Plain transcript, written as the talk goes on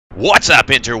What's up,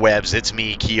 interwebs? It's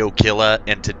me, XoXo,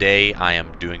 and today I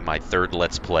am doing my third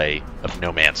Let's Play of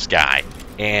No Man's Sky.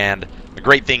 And the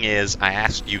great thing is, I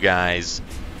asked you guys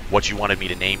what you wanted me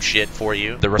to name shit for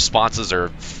you. The responses are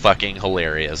fucking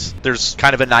hilarious. There's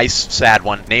kind of a nice, sad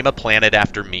one. Name a planet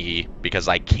after me, because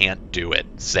I can't do it.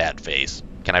 Sad face.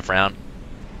 Can I frown?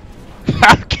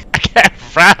 I can't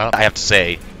frown. I have to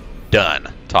say,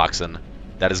 done, Toxin.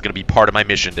 That is going to be part of my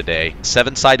mission today.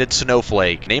 Seven-sided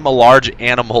snowflake. Name a large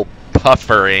animal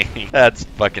buffering. That's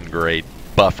fucking great.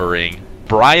 Buffering.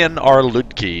 Brian R.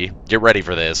 Ludke. Get ready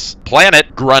for this.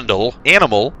 Planet, Grundle.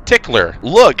 Animal, tickler.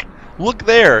 Look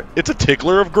there. It's a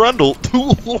tickler of Grundle.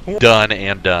 Done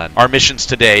and done. Our missions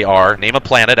today are name a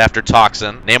planet after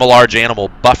Toxin, name a large animal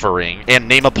buffering, and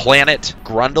name a planet,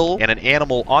 Grundle, and an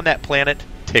animal on that planet,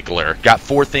 tickler. Got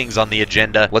 4 things on the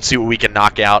agenda. Let's see what we can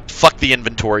knock out. Fuck the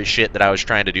inventory shit that I was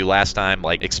trying to do last time,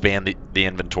 like expand the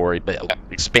inventory,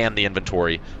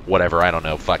 whatever, I don't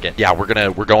know, fuck it. Yeah, we're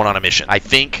going on a mission. I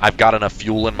think I've got enough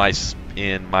fuel in my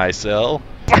cell.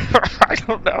 I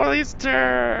don't know these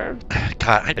terms.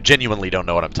 God, I genuinely don't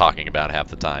know what I'm talking about half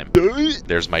the time.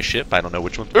 There's my ship. I don't know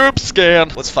which one. Oops,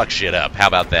 scan. Let's fuck shit up. How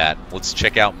about that? Let's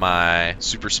check out my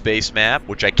super space map,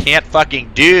 which I can't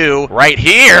fucking do right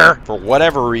here for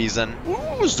whatever reason.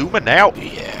 Ooh, zooming out.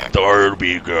 Yeah, there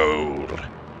we go.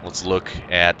 Let's look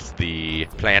at the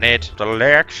planet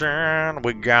selection.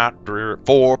 We got 4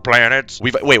 planets.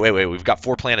 Wait. We've got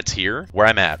 4 planets here, where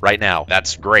I'm at right now.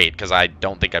 That's great, because I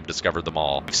don't think I've discovered them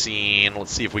all. Let's see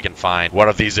if we can find one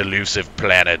of these elusive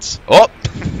planets. Oh,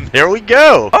 there we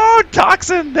go. Oh,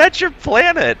 Toxin, that's your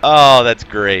planet. Oh, that's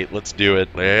great. Let's do it.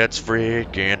 Let's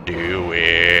freaking do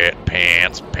it.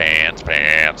 Pants.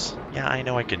 Yeah, I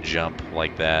know I can jump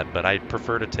like that, but I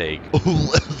prefer to take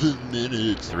 11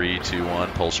 minutes. 3, 2,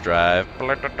 1, pulse drive.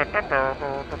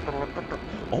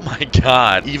 Oh my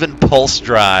god, even pulse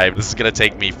drive. This is gonna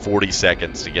take me 40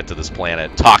 seconds to get to this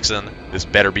planet. Toxin, this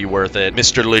better be worth it.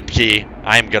 Mr. Ludke,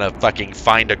 I'm gonna fucking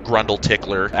find a Grundle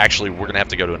tickler. Actually, we're gonna have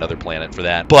to go to another planet for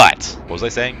that. But, what was I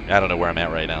saying? I don't know where I'm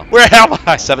at right now. Where am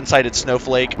I? Seven-sided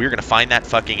snowflake. We're gonna find that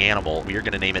fucking animal. We are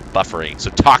gonna name it Buffering. So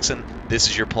Toxin, this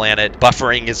is your planet.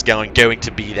 Buffering is going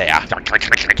to be there. I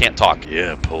can't talk.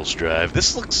 Yeah, pulse drive.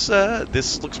 This looks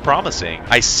promising.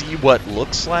 I see what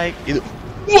looks like.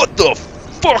 What the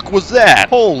fuck was that?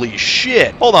 Holy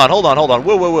shit. Hold on.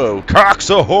 Whoa. Cocks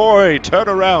ahoy. Turn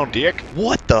around, dick.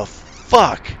 What the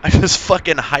fuck? I just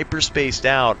fucking hyperspaced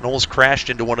out and almost crashed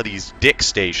into one of these dick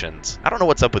stations. I don't know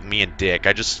what's up with me and dick.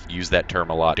 I just use that term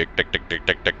a lot. Dick.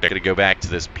 Gonna go back to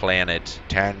this planet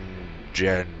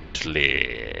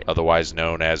tangentially, otherwise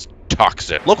known as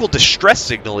Toxin. Local distress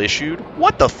signal issued.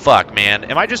 What the fuck, man?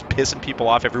 Am I just pissing people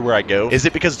off everywhere I go? Is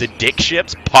it because the dick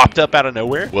ships popped up out of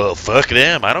nowhere? Well, fuck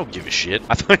them. I don't give a shit.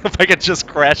 I thought if I could just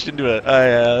crashed into an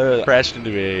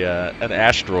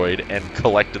asteroid and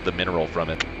collected the mineral from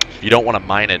it. If you don't want to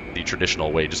mine it the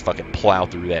traditional way, just fucking plow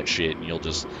through that shit and you'll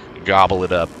just gobble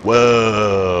it up.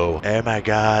 Whoa. Oh my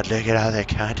god, look at all the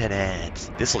continents.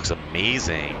 This looks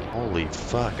amazing. Holy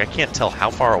fuck. I can't tell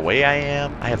how far away I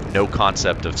am. I have no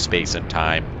concept of space and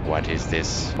time. What is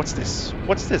this? What's this?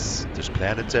 There's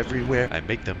planets everywhere. I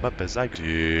make them up as I go.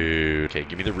 Dude. Okay,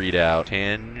 give me the readout.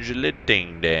 Tangela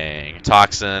ding dang.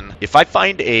 Toxin. If I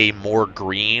find a more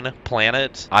green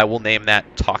planet, I will name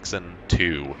that Toxin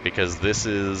 2, because this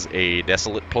is a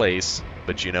desolate place.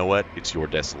 But you know what? It's your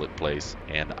desolate place,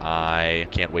 and I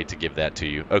can't wait to give that to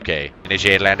you. Okay.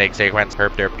 Initiate landing sequence.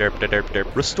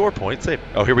 Derp. Restore point save.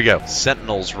 Oh, here we go.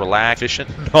 Sentinels, relax.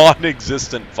 Efficient,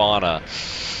 non-existent fauna.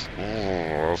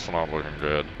 Oh, that's not looking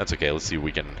good. That's okay. Let's see if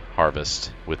we can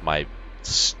harvest with my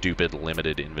stupid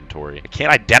limited inventory. I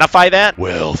can't identify that?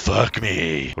 Well, fuck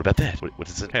me. What about that? What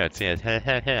is it? Yeah,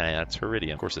 it's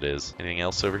Iridium. Of course it is. Anything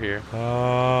else over here?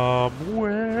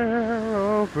 Somewhere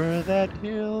over that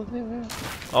hill there.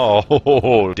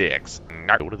 Oh, dicks.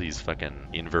 What are these fucking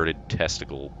inverted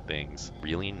testicle things?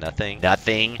 Really? Nothing?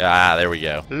 Nothing? Ah, there we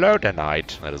go.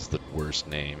 Lodenite. That is the worst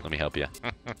name. Let me help you.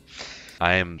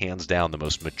 I am hands down the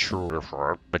most mature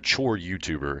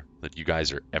YouTuber that you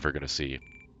guys are ever gonna see.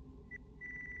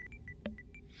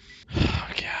 Oh,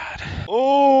 God.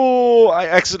 Oh, I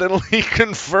accidentally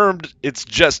confirmed it's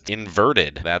just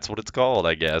inverted. That's what it's called,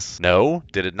 I guess. No?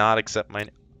 Did it not accept my...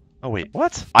 Oh, wait.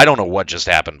 What? I don't know what just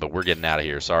happened, but we're getting out of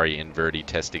here. Sorry, inverted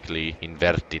testically.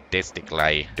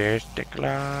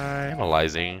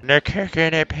 Analyzing.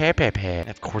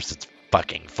 Of course it's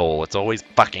fucking full. It's always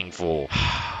fucking full.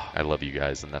 I love you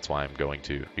guys, and that's why I'm going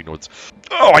to ignore this.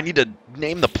 Oh, I need to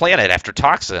name the planet after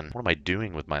Toxin. What am I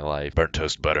doing with my life? Burnt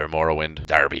toast butter, Morrowind,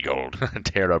 Derby Gold.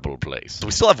 Terrible place. So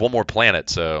we still have one more planet,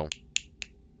 so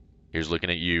Here's looking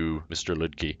at you, Mr.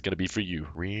 Ludke. Gonna be for you.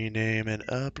 Rename and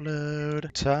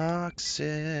upload.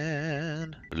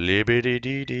 Toxin. Liberty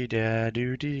dee dee da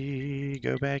doo dee.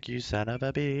 Go back, you son of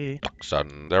a bee.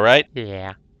 Toxin. Is that right?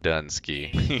 Yeah.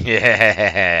 Dunsky.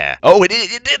 Yeah. Oh, it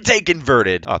did take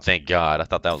inverted. Oh, thank God. I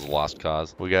thought that was a lost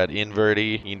cause. We got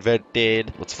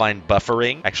inverted. Let's find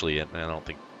buffering. Actually, I don't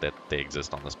think that they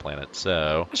exist on this planet.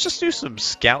 So let's just do some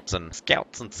scouts and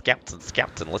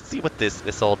let's see what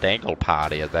this old angle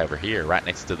pod is over here, right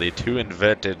next to the two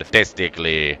inverted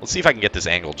testicles. Let's see if I can get this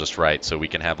angle just right, so we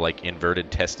can have like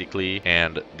inverted testicles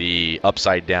and the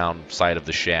upside down side of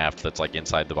the shaft that's like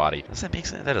inside the body. Does that make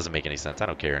sense? That doesn't make any sense. I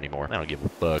don't care anymore. I don't give a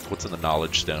fuck. What's in the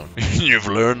knowledge stone? You've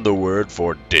learned the word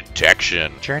for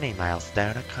detection. Journey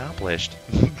milestone accomplished.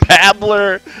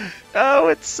 Babbler. Oh,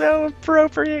 it's so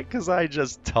appropriate because I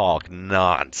just talk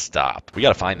non-stop. We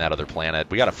gotta find that other planet.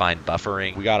 We gotta find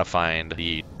buffering. We gotta find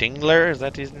the Tingler. Is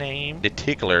that his name? The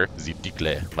Tickler. The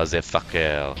Tickler.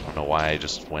 Motherfucker. I don't know why I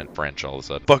just went French all of a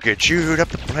sudden. Fuck it, shoot up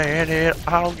the planet.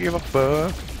 I don't give a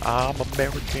fuck. I'm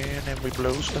American and we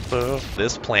blow stuff up.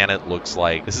 This planet looks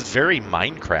like... This is very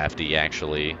Minecrafty,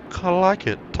 actually. I like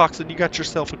it. Toxin, you got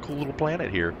yourself a cool little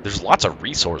planet here. There's lots of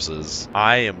resources.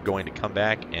 I am going to come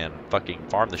back and fucking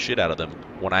farm the shit out of them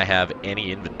when I have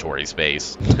any inventory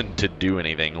space to do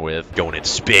anything with. Going in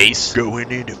space.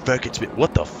 Going into fucking space.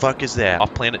 What the fuck is that?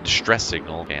 Off-planet distress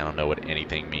signal. Okay, I don't know what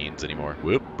anything means anymore.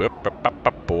 Whoop, whoop, whoop, whoop,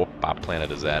 whoop, whoop. What planet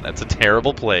is that? That's a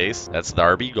terrible place. That's the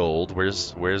RB Gold.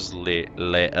 Where's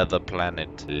le other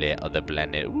planet? Le other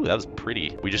planet. Ooh, that was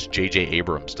pretty. We just J.J.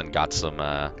 Abrams and got some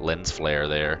lens flare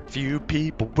there. Few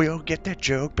people will get that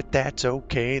joke, but that's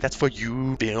okay. That's for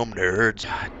you film nerds.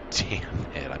 God damn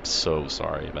it. I'm so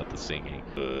sorry about the singing.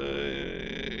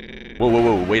 Whoa, whoa,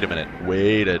 whoa, wait a minute.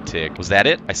 Wait a tick. Was that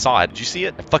it? I saw it. Did you see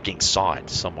it? I fucking saw it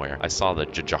somewhere. I saw the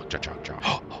ja-jock.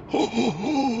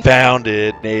 Found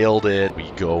it. Nailed it. We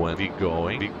going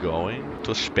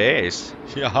to space.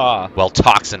 Yeah. Well,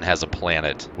 Toxin has a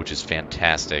planet, which is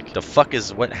fantastic. The fuck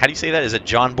is what? How do you say that? Is it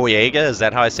John Boyega? Is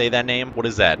that how I say that name? What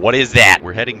is that? What is that?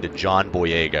 We're heading to John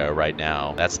Boyega right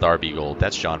now. That's the RB Gold.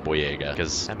 That's John Boyega.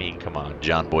 Because, I mean, come on.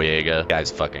 John Boyega.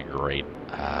 Guy's fucking great.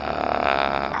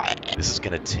 This is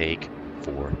gonna take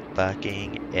for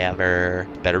fucking ever.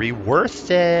 Better be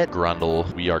worth it.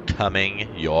 Grundle, we are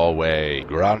coming your way.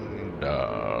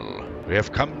 Grundle, we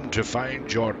have come to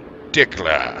find your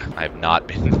Tickler. I've not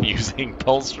been using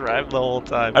pulse drive the whole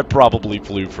time. I probably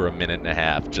flew for a minute and a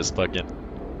half, just fucking...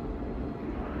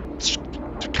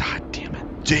 God damn it.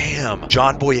 Damn!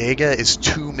 John Boyega is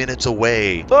 2 minutes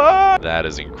away. Fuck! That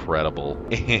is incredible.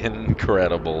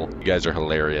 Incredible. You guys are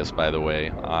hilarious, by the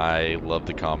way. I love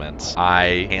the comments.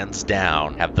 I, hands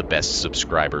down, have the best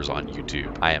subscribers on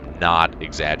YouTube. I am not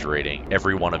exaggerating.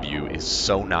 Every one of you is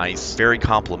so nice, very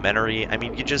complimentary. I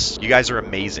mean, you guys are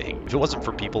amazing. If it wasn't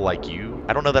for people like you,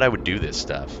 I don't know that I would do this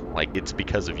stuff. Like, it's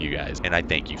because of you guys, and I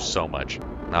thank you so much.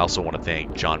 And I also want to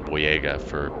thank John Boyega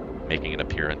for making an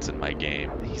appearance in my game.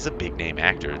 He's a big name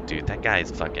actor, dude. That guy is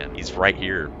fucking... He's right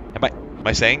here. Am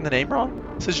I saying the name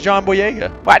wrong? This is John Boyega.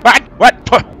 What?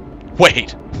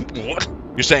 Wait. What?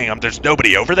 You're saying there's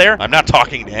nobody over there? I'm not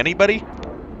talking to anybody?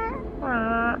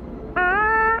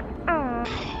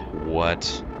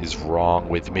 What is wrong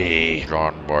with me?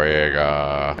 John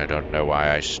Boyega. I don't know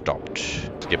why I stopped.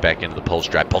 Let's get back into the pulse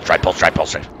drive.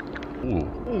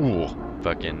 Ooh.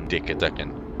 Fucking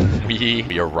dick-a-duckin'.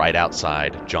 We are right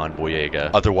outside John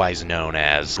Boyega, otherwise known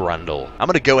as Grundle. I'm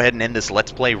going to go ahead and end this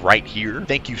Let's Play right here.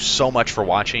 Thank you so much for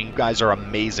watching. You guys are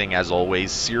amazing as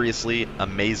always. Seriously,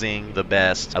 amazing, the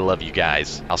best. I love you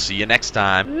guys. I'll see you next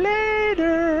time.